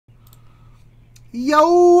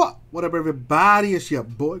Yo! What up, everybody? It's your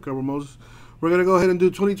boy, Carver Moses. We're going to go ahead and do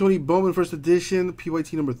 2020 Bowman First Edition,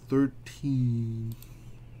 PYT number 13.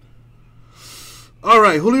 All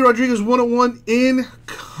right, Julio Rodriguez 101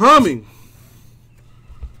 incoming.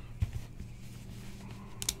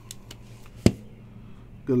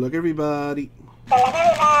 Good luck, everybody.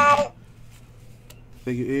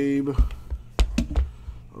 Thank you, Abe.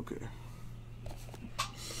 Okay.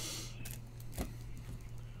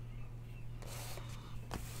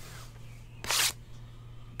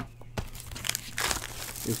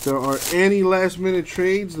 If there are any last-minute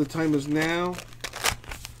trades, the time is now.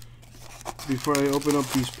 Before I open up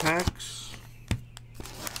these packs.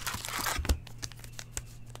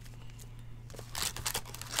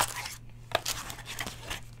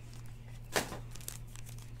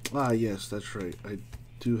 Ah, yes, that's right. I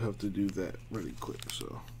do have to do that really quick.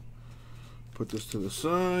 So, put this to the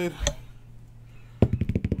side.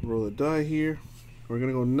 Roll a die here. We're going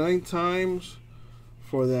to go 9 times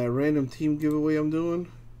for that random team giveaway I'm doing.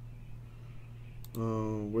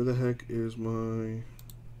 Where the heck is my...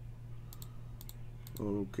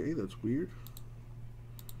 Okay, that's weird.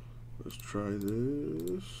 Let's try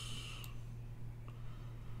this.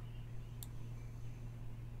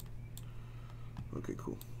 Okay,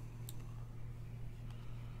 cool.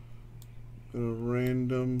 Gonna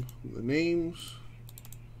random the names.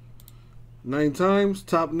 9 times,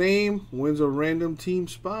 top name wins a random team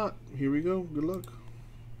spot. Here we go. Good luck.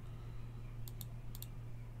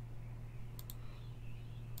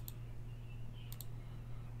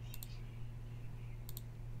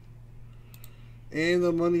 And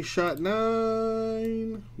the money shot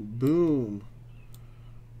 9. Boom.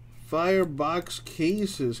 Firebox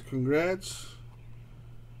cases. Congrats.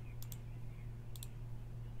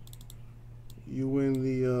 You win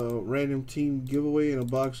the random team giveaway in a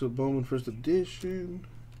box of Bowman First Edition.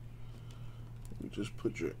 Let me just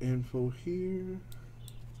put your info here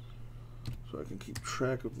so I can keep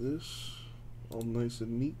track of this. All nice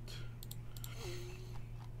and neat.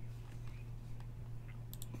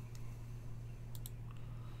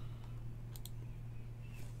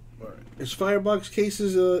 Alright, is Firebox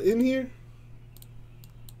cases in here?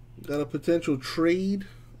 Got a potential trade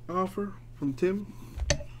offer from Tim.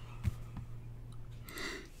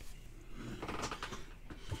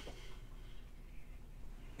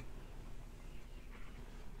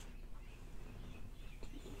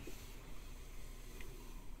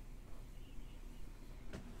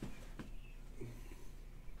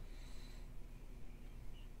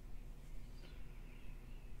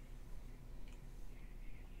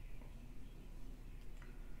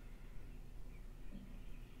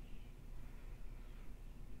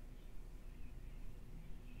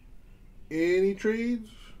 Any trades?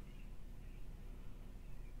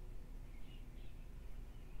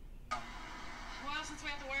 Well, since we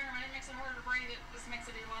have to wear them and it makes it harder to breathe, it just makes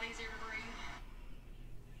it a lot easier to breathe.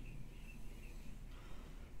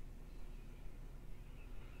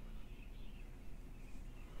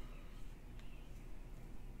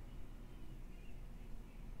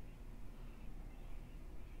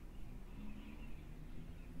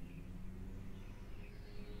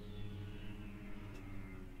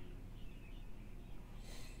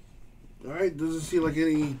 Alright, doesn't seem like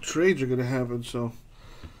any trades are going to happen, so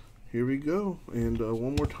here we go. And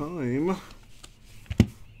one more time.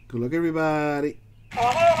 Good luck, everybody.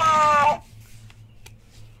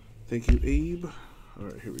 Thank you, Abe.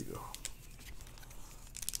 Alright, here we go.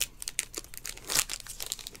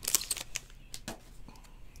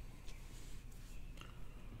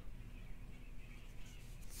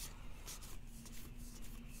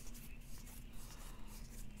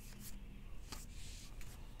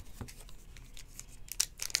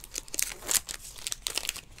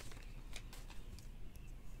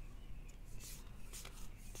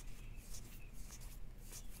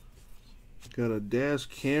 Got a Daz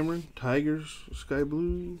Cameron, Tigers, Sky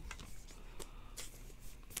Blue.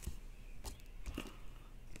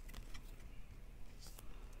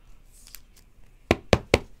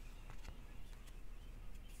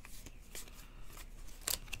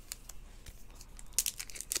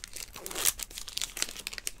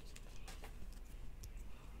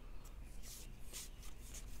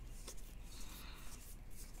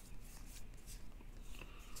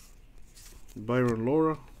 Byron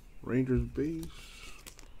Laura, Rangers base.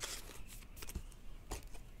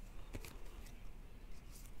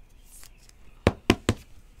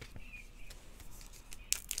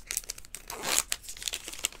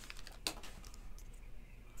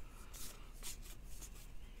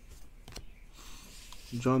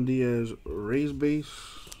 John Diaz, Rays base.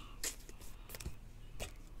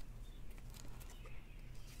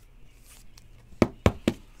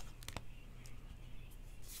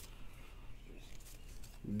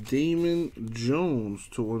 Damon Jones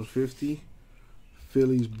to 150.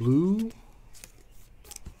 Phillies blue.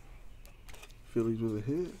 Phillies with a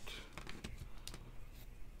hit.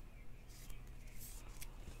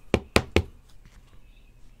 I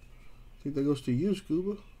think that goes to you,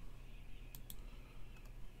 Scuba.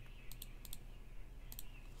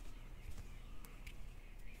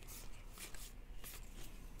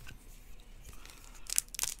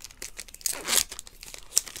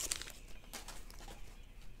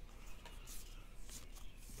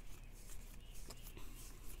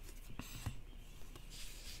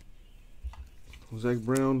 Zach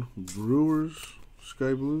Brown, Brewers,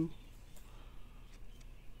 sky blue.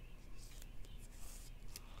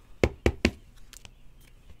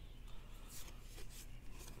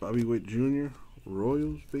 Bobby Witt Jr.,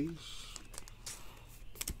 Royals base.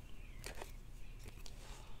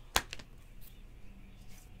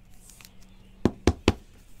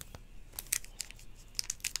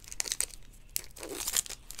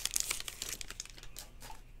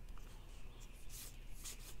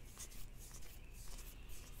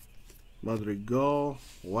 Madrigal,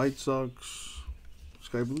 White Sox,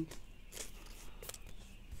 sky blue.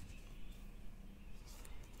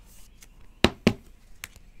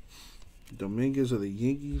 Dominguez of the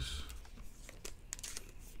Yankees.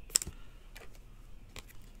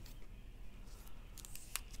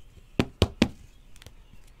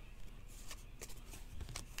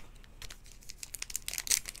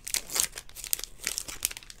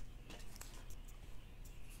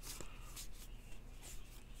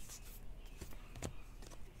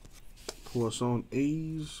 Poisson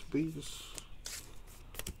A's base.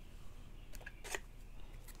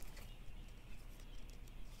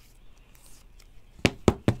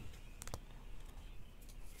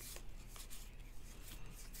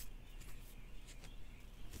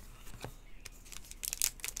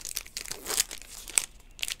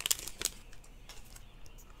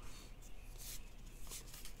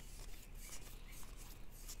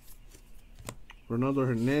 Ronaldo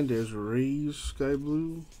Hernandez, Rays, sky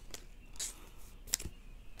blue.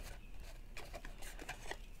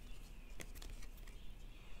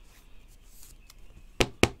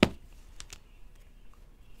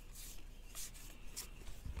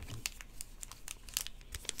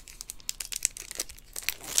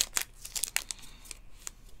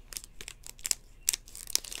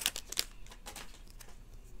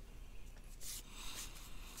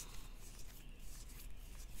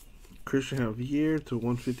 Christian Javier to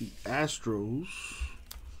 150 Astros.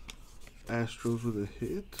 Astros with a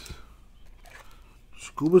hit.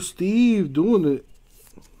 Scuba Steve doing it.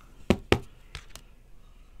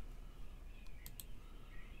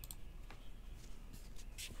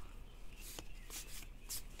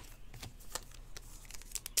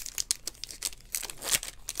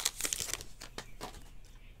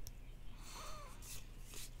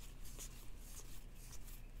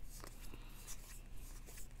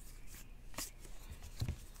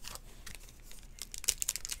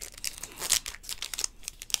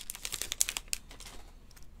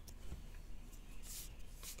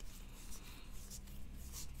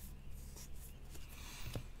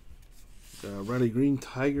 Riley Green,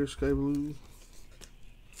 Tiger, sky blue.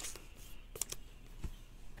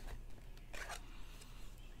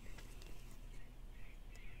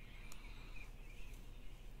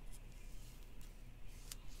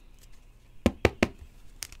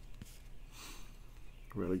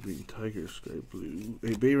 Riley Green, Tiger, sky blue.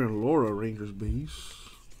 A Bayron Laura, Rangers base.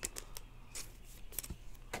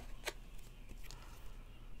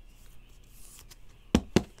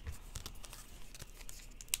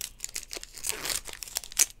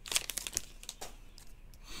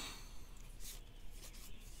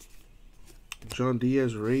 John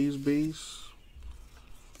Diaz, Rays base.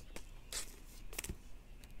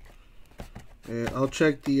 And I'll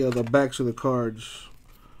check the backs of the cards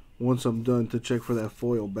once I'm done to check for that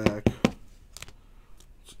foil back.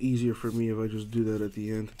 It's easier for me if I just do that at the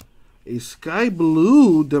end. A sky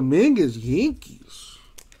blue Dominguez Yankees.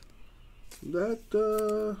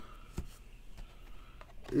 That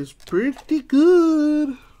is pretty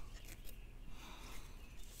good.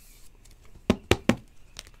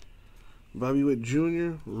 Bobby Witt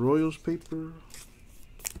Jr., Royals paper.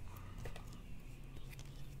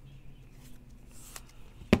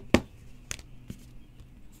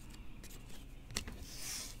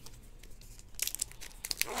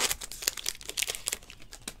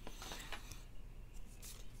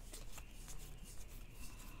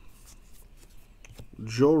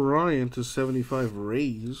 Joe Ryan to 75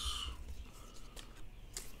 Rays.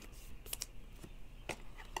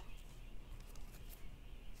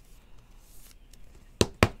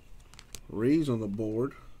 Rays on the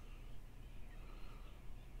board.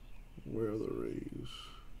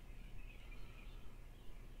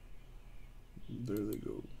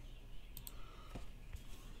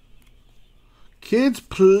 Kids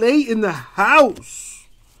play in the house.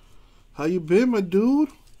 How you been, my dude?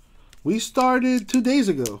 We started 2 days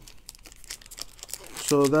ago.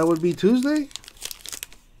 So that would be Tuesday?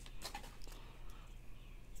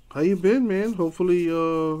 How you been, man? Hopefully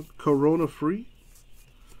corona free.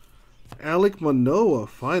 Alek Manoah,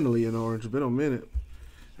 finally in orange. Been a minute.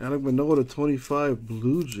 Alek Manoah to 25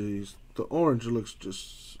 Blue Jays. The orange looks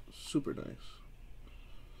just super nice.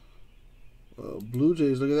 Blue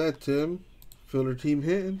Jays, look at that, Tim. Filler team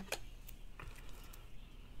hitting.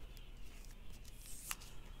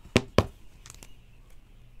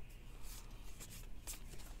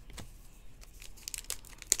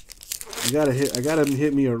 I gotta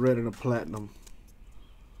hit me a red and a platinum.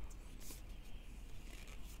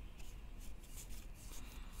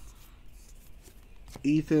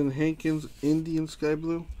 Ethan Hankins, Indian Sky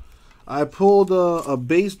Blue. I pulled a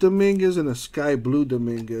base Dominguez and a Sky Blue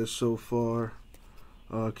Dominguez so far.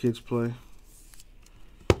 Kids play.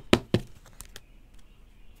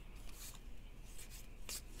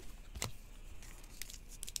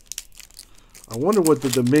 I wonder what the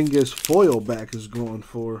Dominguez foil back is going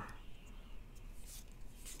for.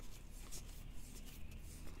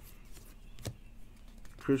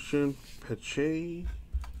 Christian Pache,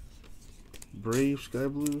 Brave Sky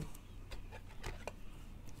Blue.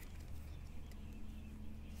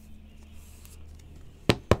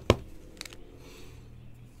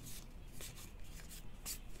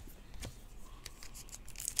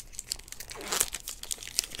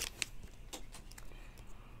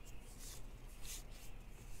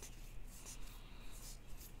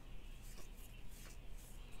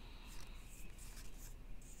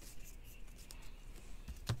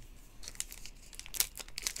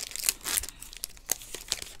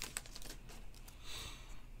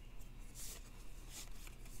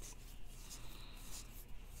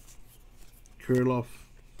 Kirilov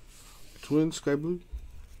Twin Sky Blue.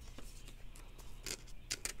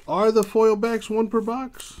 Are the foil backs 1 per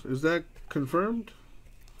box? Is that confirmed?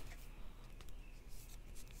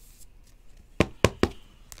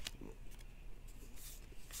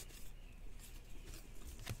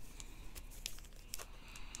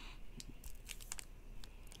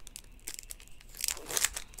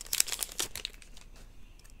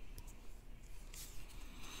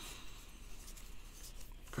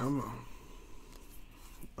 Come on.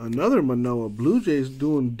 Another Manoah. Blue Jays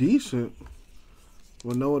doing decent.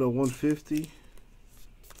 Manoah to 150.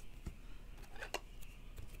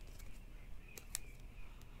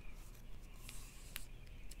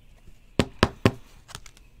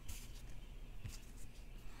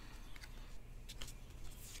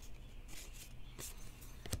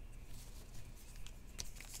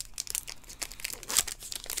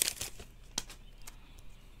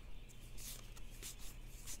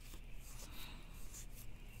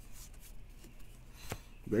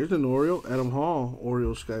 There's an Oriole. Adam Hall,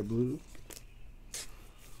 Oriole Sky Blue.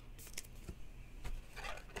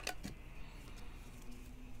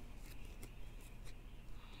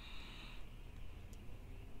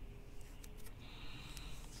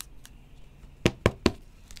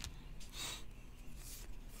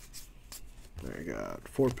 There you got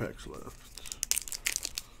 4 packs left.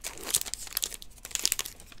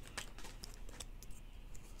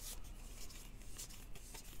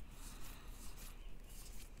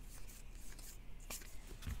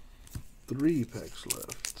 Three packs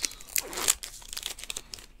left.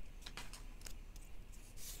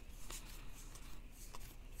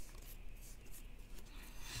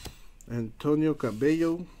 Antonio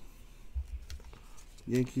Cabello,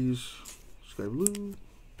 Yankees Sky Blue.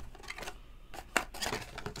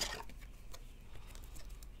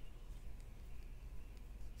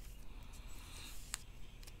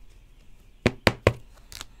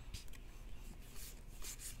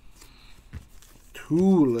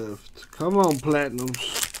 Two left. Come on,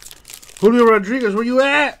 Platinums. Julio Rodriguez, where you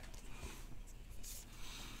at?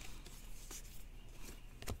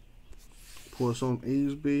 Poisson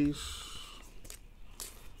A's base.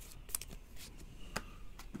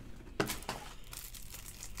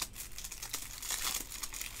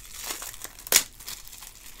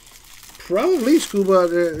 Probably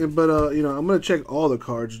Scuba, but you know, I'm gonna check all the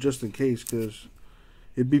cards just in case, because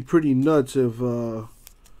it'd be pretty nuts if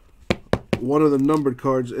one of the numbered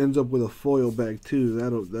cards ends up with a foil back too.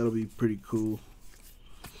 That'll be pretty cool.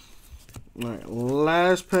 All right,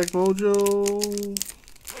 last pack mojo.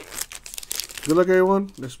 Good luck,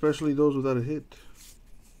 everyone, especially those without a hit.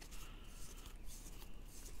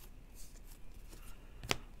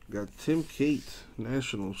 Got Tim Cate,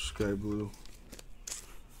 National Sky Blue.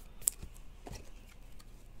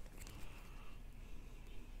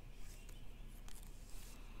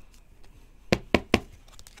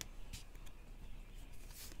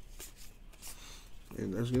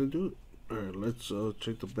 And that's going to do it. Alright, let's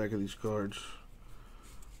check the back of these cards.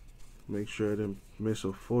 Make sure I didn't miss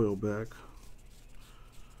a foil back.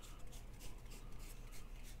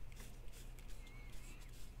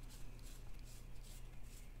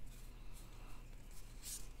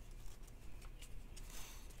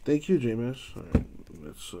 Thank you, JMS. Alright,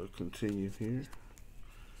 let's continue here.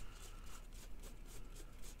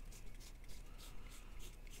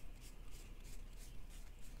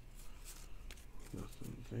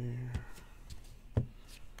 Nothing there.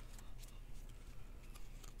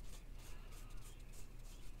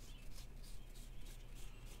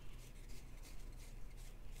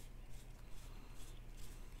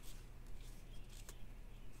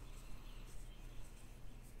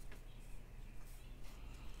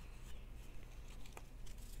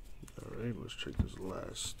 Alright, let's check this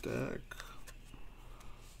last stack.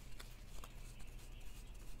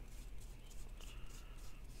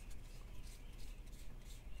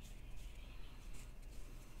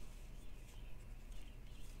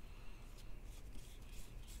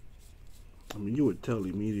 I mean, you would tell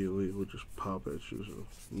immediately, it would just pop at you, so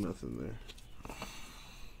nothing there.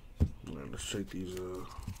 Alright, let's check these,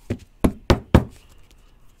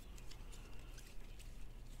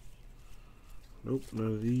 nope, none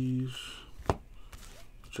of these.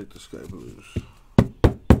 Let's check the sky blues.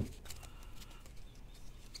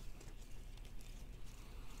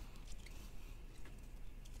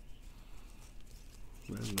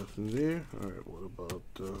 And nothing there. Alright, what about,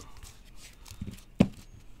 oh,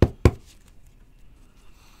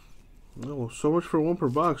 well, so much for one per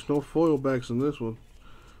box. No foil backs in this one.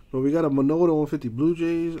 But we got a Manoa to 150 Blue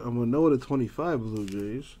Jays, a Manoa to 25 Blue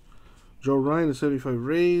Jays, Joe Ryan to 75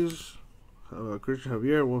 Rays, Christian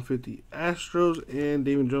Javier 150 Astros, and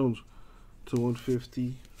Damon Jones to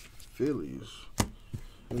 150 Phillies.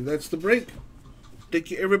 And that's the break.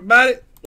 Thank you, everybody.